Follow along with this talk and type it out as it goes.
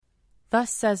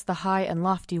Thus says the high and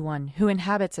lofty one, who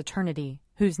inhabits eternity,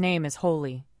 whose name is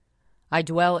holy. I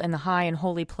dwell in the high and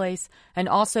holy place, and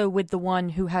also with the one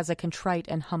who has a contrite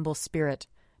and humble spirit,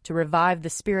 to revive the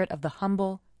spirit of the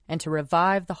humble, and to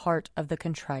revive the heart of the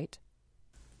contrite.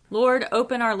 Lord,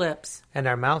 open our lips, and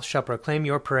our mouth shall proclaim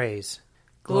your praise.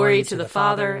 Glory to the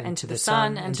Father, and to the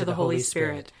Son, and to the Holy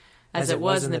Spirit, as it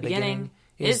was in the beginning,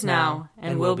 is now,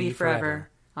 and will be forever.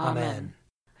 Amen.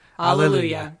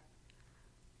 Alleluia.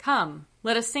 Come,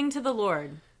 let us sing to the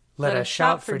Lord. Let us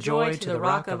shout for joy to the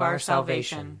rock of our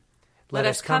salvation. Let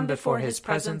us come before his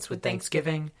presence with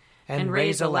thanksgiving, and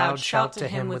raise a loud shout to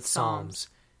him with psalms.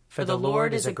 For the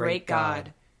Lord is a great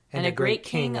God, and a great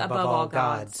King above all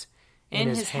gods. In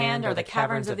his hand are the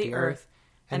caverns of the earth,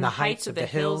 and the heights of the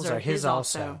hills are his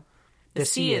also. The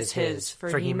sea is his,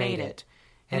 for he made it,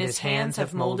 and his hands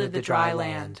have molded the dry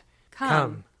land.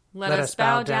 Come, let us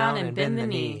bow down and bend the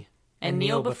knee, and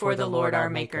kneel before the Lord our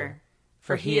Maker.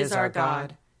 For he is our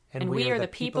God, and we are the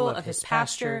people of his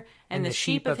pasture and the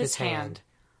sheep of his hand.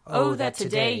 Oh, that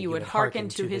today you would hearken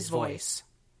to his voice.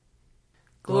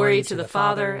 Glory to the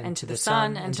Father, and to the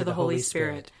Son, and to the Holy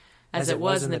Spirit, as it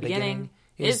was in the beginning,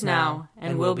 is now,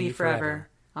 and will be forever.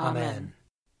 Amen.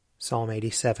 Psalm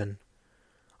 87.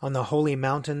 On the holy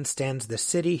mountain stands the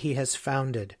city he has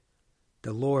founded.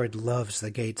 The Lord loves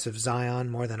the gates of Zion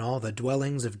more than all the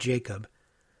dwellings of Jacob.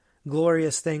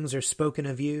 Glorious things are spoken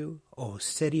of you, O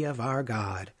city of our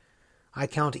God. I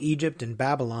count Egypt and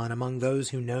Babylon among those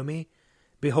who know me.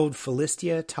 Behold,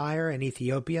 Philistia, Tyre, and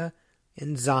Ethiopia,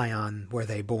 in Zion were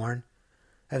they born.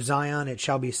 Of Zion it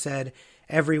shall be said,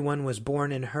 everyone was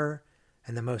born in her,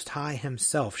 and the Most High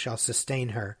himself shall sustain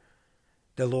her.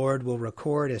 The Lord will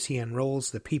record as he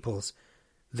enrolls the peoples.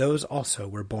 Those also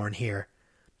were born here.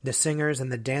 The singers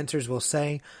and the dancers will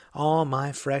say, all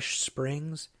my fresh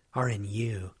springs are in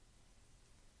you.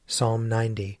 Psalm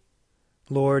 90.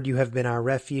 Lord, you have been our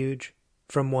refuge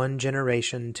from one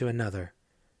generation to another.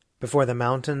 Before the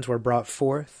mountains were brought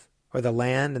forth, or the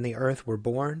land and the earth were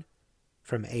born,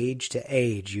 from age to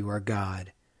age you are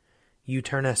God. You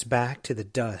turn us back to the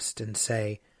dust and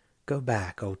say, go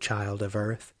back, O child of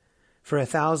earth. For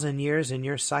 1,000 years in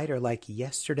your sight are like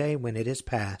yesterday when it is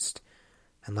past,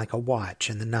 and like a watch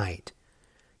in the night.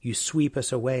 You sweep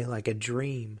us away like a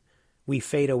dream. We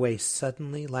fade away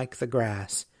suddenly like the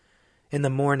grass. In the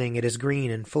morning it is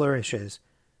green and flourishes.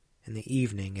 In the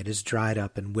evening it is dried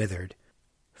up and withered.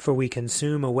 For we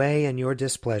consume away in your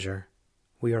displeasure.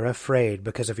 We are afraid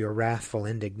because of your wrathful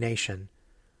indignation.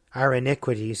 Our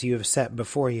iniquities you have set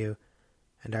before you,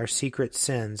 and our secret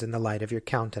sins in the light of your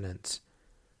countenance.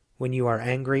 When you are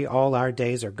angry, all our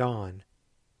days are gone.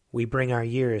 We bring our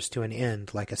years to an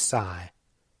end like a sigh.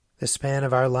 The span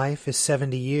of our life is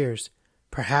 70 years,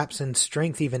 perhaps in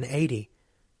strength even 80.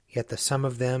 Yet the sum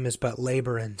of them is but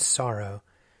labor and sorrow,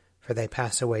 for they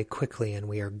pass away quickly and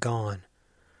we are gone.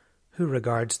 Who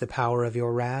regards the power of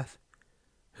your wrath?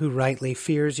 Who rightly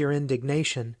fears your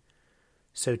indignation?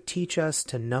 So teach us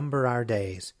to number our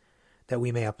days, that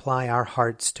we may apply our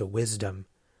hearts to wisdom.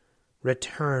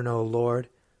 Return, O Lord.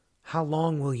 How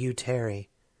long will you tarry?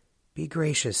 Be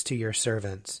gracious to your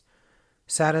servants.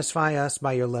 Satisfy us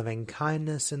by your loving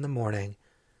kindness in the morning.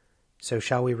 So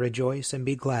shall we rejoice and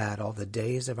be glad all the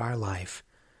days of our life.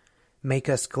 Make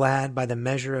us glad by the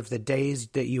measure of the days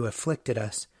that you afflicted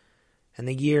us, and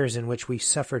the years in which we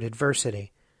suffered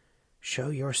adversity. Show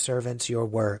your servants your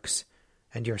works,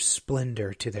 and your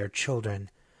splendor to their children.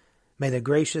 May the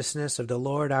graciousness of the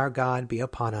Lord our God be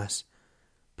upon us.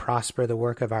 Prosper the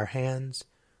work of our hands,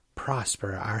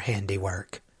 prosper our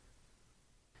handiwork.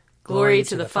 Glory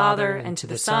to the Father, and to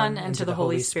the Son, and to the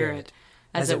Holy Spirit,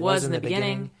 as it was in the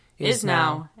beginning, is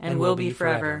now, and will be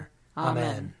forever.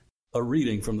 Amen. A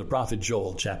reading from the prophet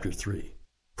Joel, chapter 3.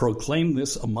 Proclaim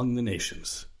this among the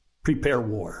nations. Prepare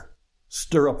war.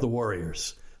 Stir up the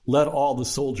warriors. Let all the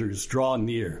soldiers draw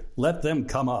near. Let them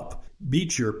come up.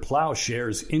 Beat your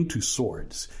plowshares into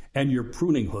swords, and your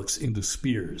pruning hooks into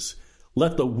spears.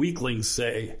 Let the weaklings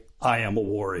say, I am a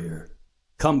warrior.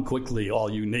 Come quickly,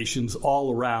 all you nations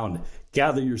all around.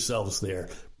 Gather yourselves there.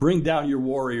 Bring down your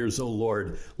warriors, O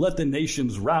Lord. Let the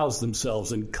nations rouse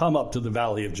themselves and come up to the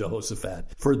valley of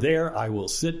Jehoshaphat. For there I will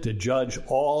sit to judge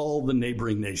all the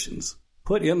neighboring nations.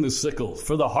 Put in the sickle,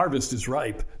 for the harvest is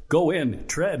ripe. Go in,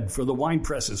 tread, for the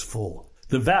winepress is full.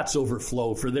 The vats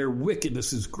overflow, for their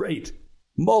wickedness is great.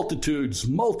 Multitudes,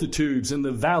 multitudes in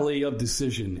the valley of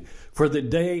decision. For the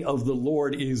day of the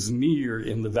Lord is near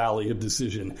in the valley of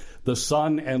decision. The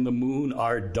sun and the moon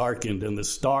are darkened, and the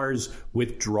stars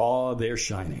withdraw their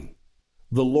shining.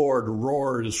 The Lord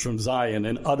roars from Zion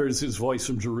and utters his voice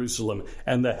from Jerusalem,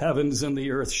 and the heavens and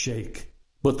the earth shake.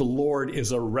 But the Lord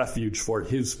is a refuge for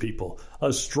his people,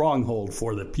 a stronghold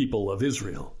for the people of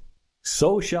Israel.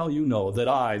 So shall you know that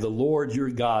I, the Lord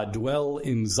your God, dwell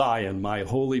in Zion, my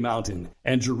holy mountain,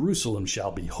 and Jerusalem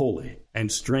shall be holy,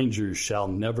 and strangers shall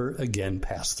never again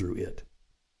pass through it.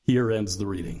 Here ends the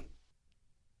reading.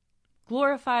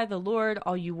 Glorify the Lord,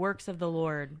 all you works of the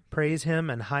Lord. Praise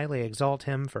him and highly exalt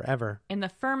him forever. In the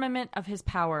firmament of his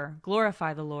power,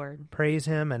 glorify the Lord. Praise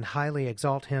him and highly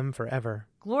exalt him forever.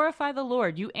 Glorify the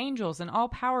Lord, you angels and all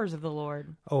powers of the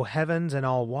Lord. O heavens and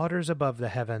all waters above the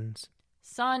heavens.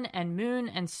 Sun and moon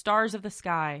and stars of the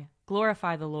sky,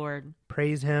 glorify the Lord.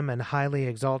 Praise him and highly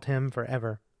exalt him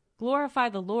forever. Glorify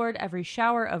the Lord, every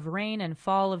shower of rain and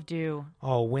fall of dew.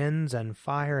 All winds and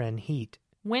fire and heat.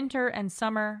 Winter and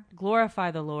summer,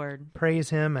 glorify the Lord. Praise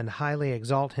him and highly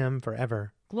exalt him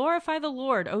forever. Glorify the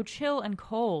Lord, O chill and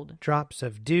cold. Drops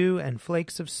of dew and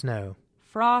flakes of snow.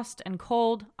 Frost and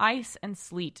cold, ice and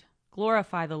sleet,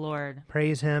 glorify the Lord.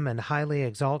 Praise him and highly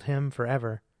exalt him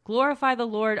forever. Glorify the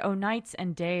Lord, O nights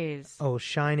and days. O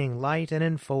shining light and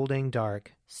enfolding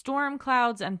dark. Storm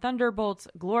clouds and thunderbolts,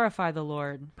 glorify the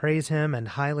Lord. Praise him and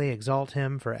highly exalt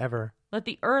him forever. Let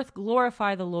the earth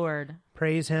glorify the Lord.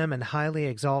 Praise him and highly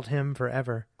exalt him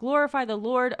forever. Glorify the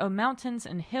Lord, O mountains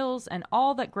and hills, and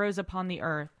all that grows upon the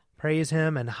earth. Praise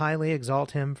him and highly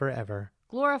exalt him forever.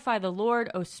 Glorify the Lord,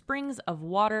 O springs of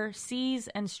water, seas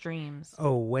and streams.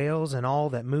 O whales and all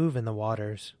that move in the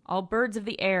waters. All birds of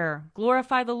the air,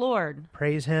 glorify the Lord.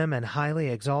 Praise him and highly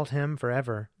exalt him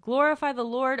forever. Glorify the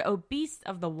Lord, O beasts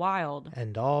of the wild.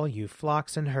 And all you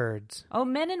flocks and herds. O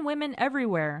men and women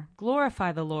everywhere,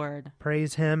 glorify the Lord.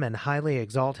 Praise him and highly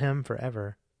exalt him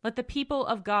forever. Let the people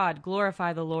of God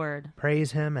glorify the Lord.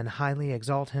 Praise him and highly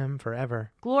exalt him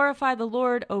forever. Glorify the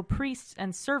Lord, O priests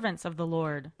and servants of the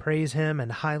Lord. Praise him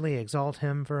and highly exalt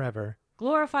him forever.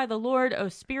 Glorify the Lord, O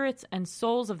spirits and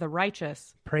souls of the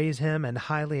righteous. Praise him and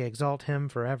highly exalt him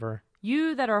forever.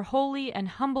 You that are holy and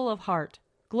humble of heart,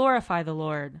 glorify the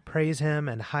Lord. Praise him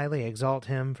and highly exalt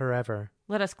him forever.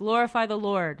 Let us glorify the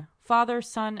Lord, Father,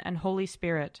 Son, and Holy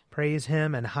Spirit. Praise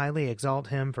him and highly exalt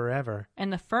him forever. In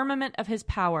the firmament of his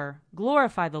power,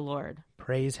 glorify the Lord.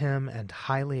 Praise him and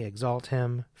highly exalt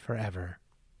him forever.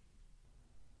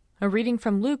 A reading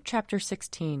from Luke chapter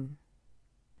 16.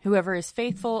 Whoever is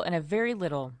faithful in a very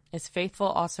little is faithful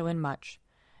also in much,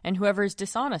 and whoever is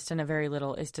dishonest in a very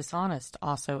little is dishonest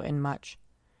also in much.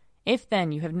 If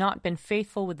then you have not been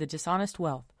faithful with the dishonest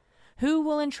wealth, who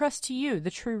will entrust to you the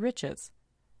true riches?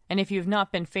 And if you have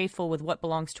not been faithful with what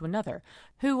belongs to another,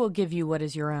 who will give you what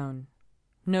is your own?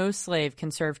 No slave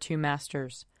can serve two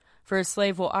masters, for a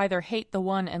slave will either hate the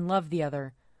one and love the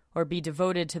other, or be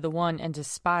devoted to the one and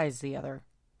despise the other.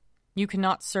 You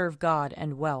cannot serve God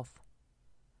and wealth.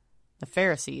 The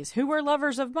Pharisees, who were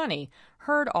lovers of money,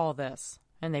 heard all this,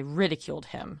 and they ridiculed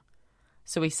him.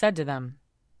 So he said to them,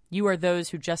 You are those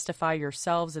who justify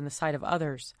yourselves in the sight of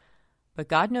others, but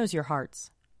God knows your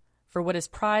hearts. For what is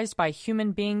prized by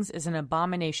human beings is an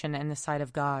abomination in the sight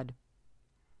of God.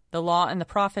 The law and the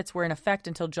prophets were in effect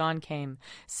until John came.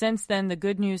 Since then, the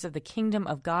good news of the kingdom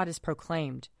of God is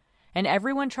proclaimed, and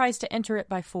everyone tries to enter it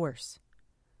by force.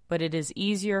 But it is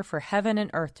easier for heaven and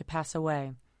earth to pass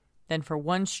away than for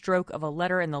one stroke of a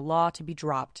letter in the law to be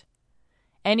dropped.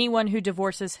 Anyone who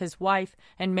divorces his wife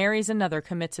and marries another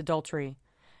commits adultery,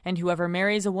 and whoever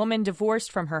marries a woman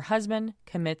divorced from her husband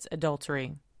commits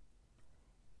adultery.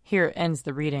 Here ends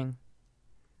the reading.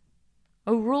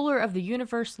 O ruler of the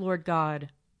universe, Lord God,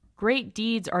 great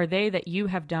deeds are they that you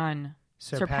have done,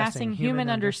 surpassing human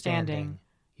understanding.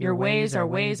 Your ways are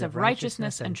ways of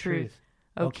righteousness and truth,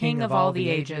 O King of all the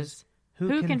ages.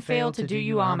 Who can fail to do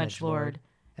you homage, Lord,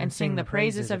 and sing the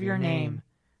praises of your name?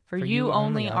 For you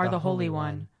only are the Holy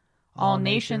One. All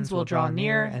nations will draw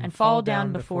near and fall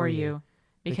down before you,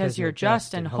 because your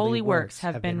just and holy works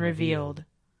have been revealed.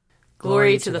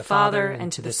 Glory to the Father,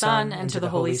 and to the Son, and to the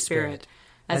Holy Spirit,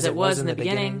 as it was in the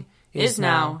beginning, is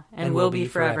now, and will be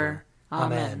forever.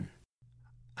 Amen.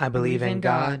 I believe in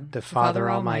God, the Father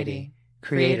Almighty,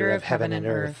 creator of heaven and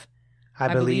earth.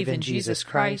 I believe in Jesus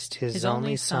Christ, his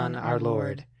only Son, our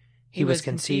Lord. He was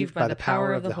conceived by the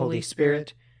power of the Holy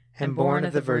Spirit, and born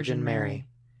of the Virgin Mary.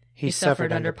 He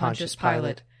suffered under Pontius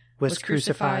Pilate, was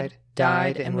crucified,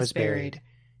 died, and was buried.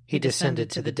 He descended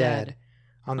to the dead.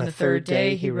 On the third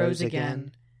day he rose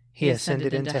again. He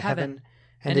ascended into heaven,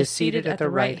 and is seated at the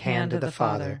right hand of the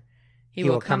Father. He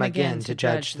will come again to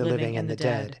judge the living and the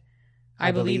dead.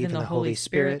 I believe in the Holy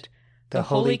Spirit, the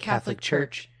Holy Catholic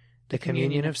Church, the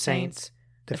communion of saints,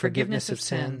 the forgiveness of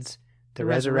sins, the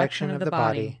resurrection of the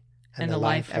body, and the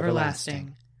life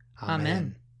everlasting.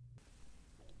 Amen.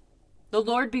 The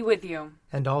Lord be with you.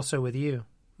 And also with you.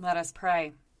 Let us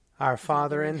pray. Our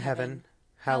Father in heaven,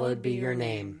 hallowed be your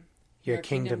name. Your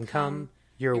kingdom come,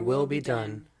 your will be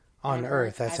done, on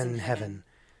earth as in heaven.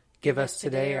 Give us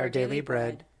today our daily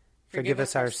bread. Forgive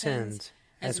us our sins,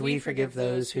 as we forgive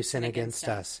those who sin against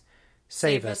us.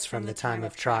 Save us from the time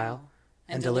of trial,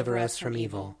 and deliver us from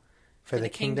evil. For the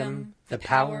kingdom, the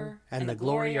power, and the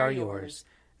glory are yours,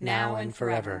 now and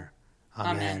forever.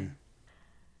 Amen.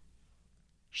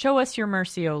 Show us your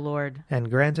mercy, O Lord. And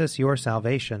grant us your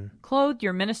salvation. Clothe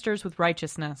your ministers with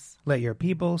righteousness. Let your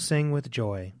people sing with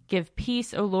joy. Give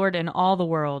peace, O Lord, in all the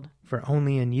world. For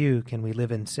only in you can we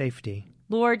live in safety.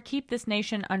 Lord, keep this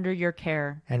nation under your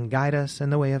care. And guide us in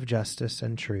the way of justice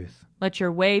and truth. Let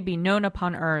your way be known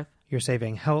upon earth. Your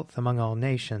saving health among all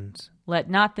nations. Let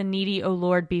not the needy, O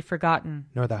Lord, be forgotten.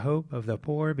 Nor the hope of the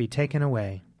poor be taken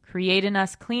away. Create in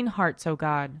us clean hearts, O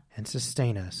God. And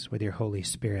sustain us with your Holy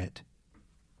Spirit.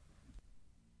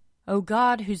 O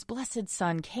God, whose blessed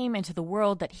Son came into the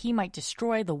world that he might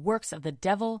destroy the works of the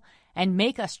devil and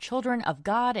make us children of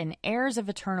God and heirs of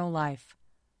eternal life,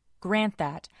 grant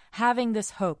that, having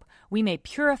this hope, we may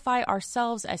purify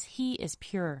ourselves as he is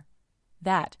pure,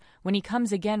 that, when he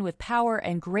comes again with power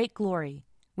and great glory,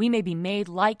 we may be made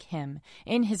like him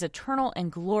in his eternal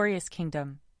and glorious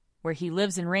kingdom, where he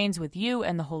lives and reigns with you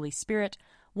and the Holy Spirit,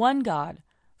 one God,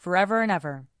 forever and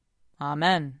ever.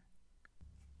 Amen.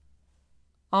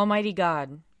 Almighty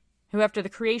God, who after the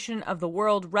creation of the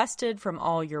world rested from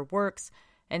all your works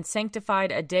and sanctified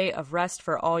a day of rest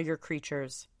for all your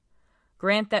creatures,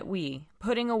 grant that we,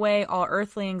 putting away all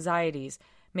earthly anxieties,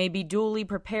 may be duly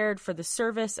prepared for the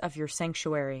service of your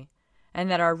sanctuary, and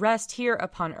that our rest here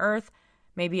upon earth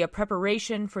may be a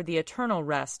preparation for the eternal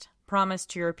rest promised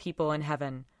to your people in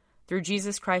heaven, through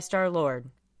Jesus Christ our Lord.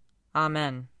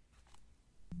 Amen.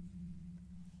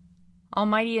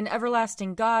 Almighty and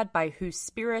everlasting God, by whose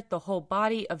Spirit the whole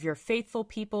body of your faithful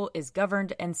people is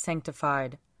governed and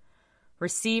sanctified,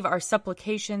 receive our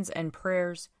supplications and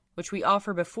prayers, which we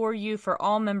offer before you for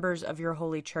all members of your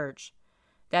holy church,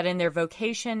 that in their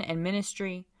vocation and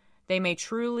ministry they may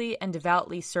truly and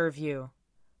devoutly serve you,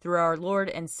 through our Lord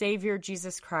and Savior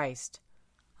Jesus Christ.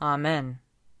 Amen.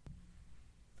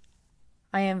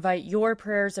 I invite your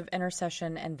prayers of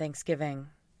intercession and thanksgiving.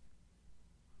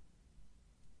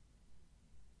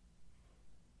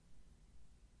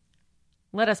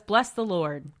 Let us bless the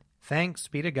Lord. Thanks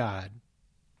be to God.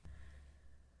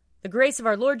 The grace of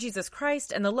our Lord Jesus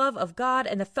Christ and the love of God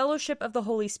and the fellowship of the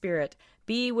Holy Spirit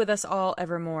be with us all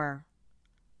evermore.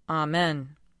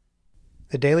 Amen.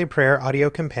 The Daily Prayer audio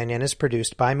companion is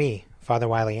produced by me, Father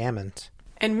Wiley Ammons.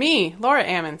 And me, Laura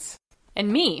Ammons.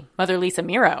 And me, Mother Lisa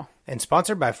Miro. And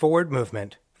sponsored by Forward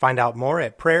Movement. Find out more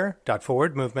at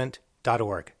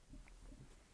prayer.forwardmovement.org.